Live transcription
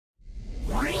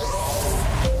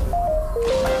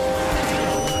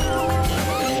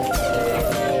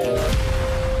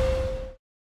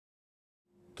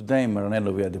today in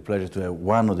Maranello we had the pleasure to have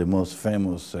one of the most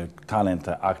famous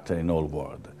talented actors in all the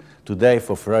world. Today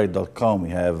for Ferrari.com we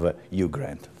have Hugh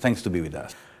Grant. Thanks to be with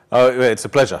us. Oh, it's a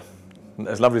pleasure.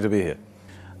 It's lovely to be here.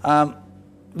 Well,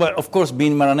 of course,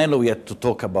 being Maranello, we had to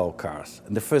talk about cars.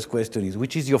 And the first question is,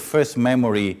 which is your first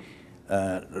memory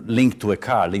linked to a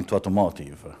car, linked to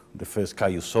automotive? The first car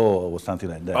you saw or something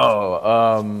like that?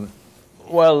 Oh,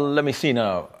 well, let me see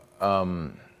now.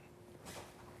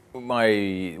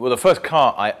 The first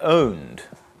car I owned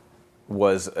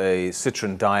was a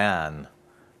Citroën Diane,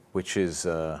 which is,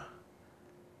 a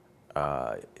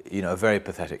very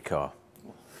pathetic car.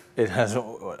 It has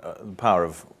the power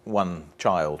of one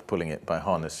child pulling it by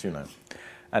harness,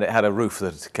 and it had a roof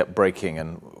that kept breaking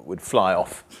and would fly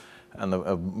off, and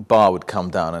a bar would come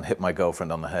down and hit my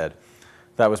girlfriend on the head.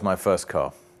 That was my first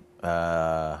car,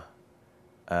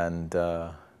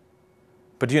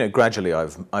 but gradually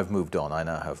I've moved on. I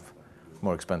now have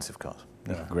more expensive cars.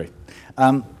 Yeah. Great.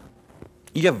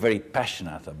 You're very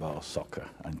passionate about soccer,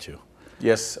 aren't you?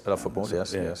 Yes, I love football.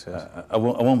 Yes. I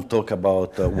won't talk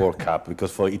about World Cup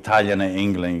because for Italian and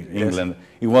England,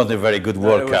 it wasn't a very good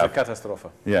World Cup. It was a catastrophe.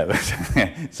 Yeah.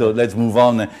 So let's move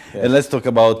on and let's talk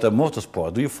about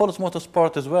motorsport. Do you follow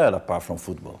motorsport as well, apart from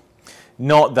football?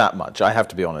 Not that much, I have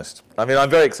to be honest. I mean,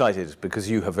 I'm very excited because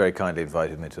you have very kindly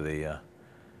invited me to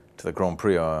the Grand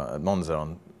Prix at Monza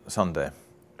on Sunday.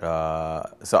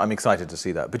 So I'm excited to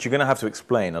see that. But you're going to have to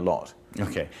explain a lot.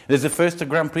 Okay. This is the first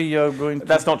Grand Prix you're going to?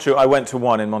 That's not true. I went to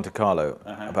one in Monte Carlo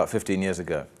about 15 years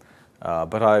ago.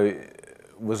 But I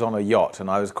was on a yacht and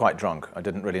I was quite drunk. I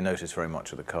didn't really notice very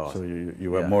much of the cars. So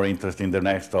you were more interested in the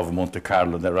next of Monte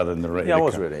Carlo rather than the race? Yeah, I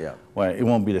was really, yeah. Well, it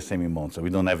won't be the same in Monza. We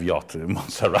don't have yacht in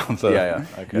Monza around. So yeah.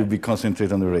 Okay. You'll be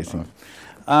concentrated on the racing.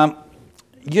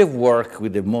 You have worked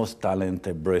with the most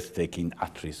talented, breathtaking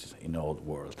actresses in the whole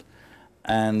world.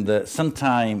 And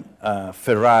sometimes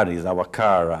Ferraris, our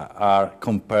car, are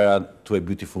compared to a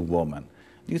beautiful woman.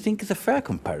 Do you think it's a fair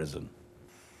comparison?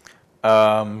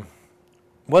 Well,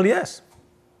 yes,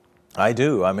 I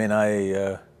do. I mean,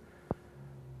 I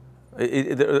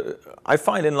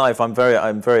find in life I'm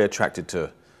very attracted to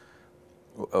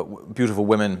beautiful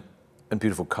women and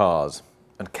beautiful cars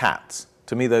and cats.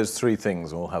 To me, those three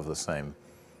things all have the same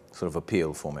sort of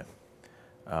appeal for me.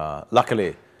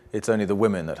 Luckily, it's only the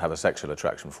women that have a sexual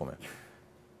attraction for me.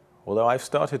 Although I've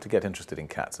started to get interested in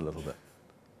cats a little bit.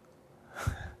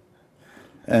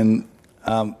 And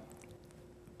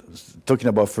talking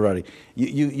about Ferrari,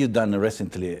 you've done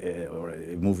recently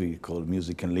a movie called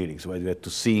Music and Lyrics, where you had to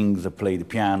sing, play the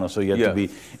piano, so you had to be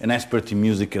an expert in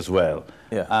music as well.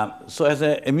 Yeah. So as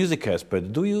a music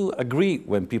expert, do you agree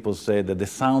when people say that the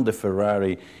sound of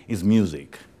Ferrari is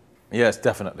music? Yes,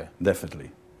 definitely.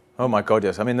 Definitely. Oh my God,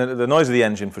 yes. I mean, the noise of the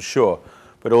engine for sure,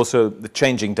 but also the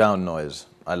changing down noise.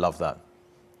 I love that.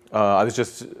 I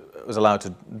was allowed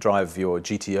to drive your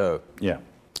GTO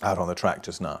out on the track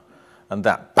just now, and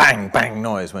that bang, bang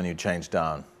noise when you change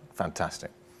down, fantastic.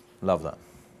 Love that.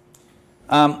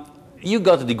 You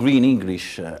got a degree in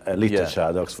English literature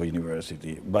at Oxford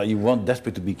University, but you want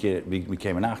desperately to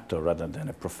become an actor rather than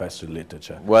a professor in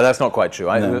literature. Well, that's not quite true.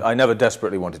 I never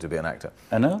desperately wanted to be an actor.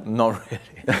 I know? Not really.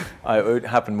 It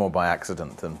happened more by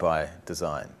accident than by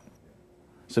design.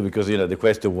 So because, the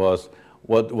question was,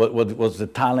 what was the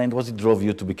talent, what drove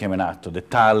you to become an actor? The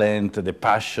talent, the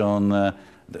passion,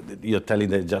 you're telling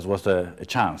that it just was a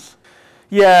chance?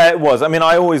 Yeah, it was. I mean,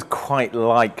 I always quite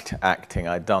liked acting.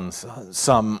 I'd done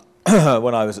some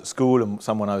when I was at school and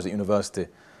some when I was at university.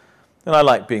 And I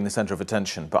liked being the center of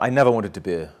attention, but I never wanted to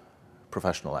be a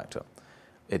professional actor.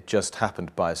 It just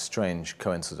happened by a strange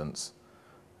coincidence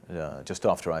just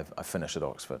after I finished at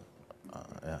Oxford.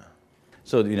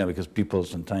 So, because people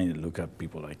sometimes look at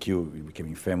people like you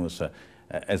becoming famous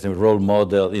as a role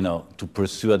model, to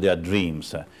pursue their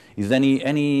dreams. Is there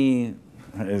any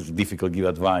it's difficult to give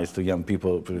advice to young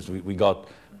people because we got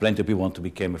plenty of people want to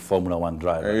become a Formula One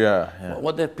driver. Yeah.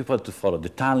 What are people to follow? The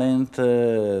talent,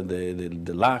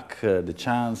 the luck, the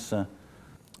chance?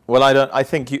 Well, I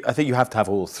think you have to have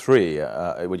all three.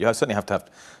 You certainly have to have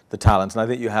the talent, and I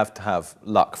think you have to have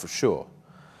luck for sure.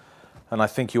 And I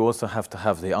think you also have to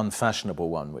have the unfashionable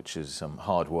one, which is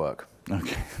hard work.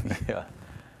 Okay. Yeah.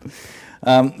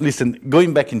 Listen,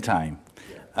 going back in time,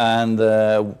 and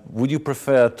would you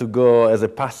prefer to go as a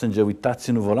passenger with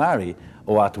Tazio Nuvolari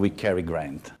or with Cary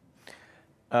Grant?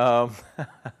 Well,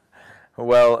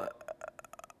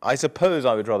 I suppose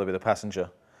I would rather be the passenger.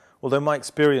 Although my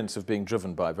experience of being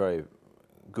driven by very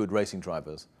good racing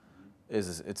drivers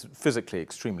it's physically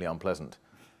extremely unpleasant.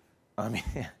 I mean,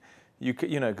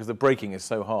 you know, because the braking is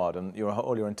so hard, and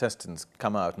all your intestines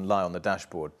come out and lie on the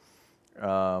dashboard.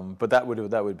 But that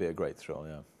would be a great thrill,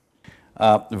 yeah.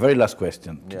 Very last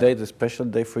question. Yeah. Today is a special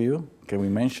day for you. Can we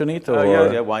mention it? Or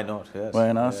yeah, why not? Yes.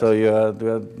 Why not? Yes. So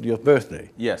your birthday.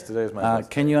 Yes, today is my birthday.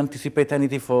 Can you anticipate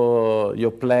anything for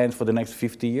your plans for the next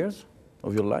 50 years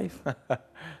of your life?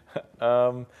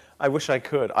 I wish I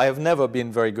could. I have never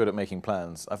been very good at making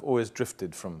plans. I've always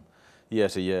drifted from year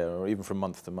to year, or even from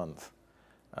month to month.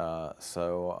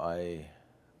 So I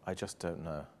just don't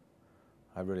know.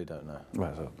 I really don't know.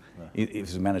 Well, so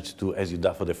if you manage to, as you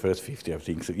do for the first 50, I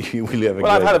think so you will have a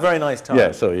Well, I've had a very nice time.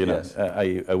 Yeah, so, you know, yes.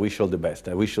 I wish all the best.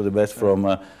 I wish all the best from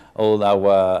all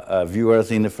our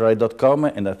viewers in Ferrari.com,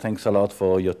 and thanks a lot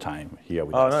for your time here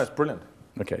with us. Oh, no, it's brilliant.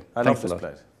 Okay, I thanks love this a lot.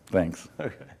 place. Thanks.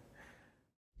 Okay.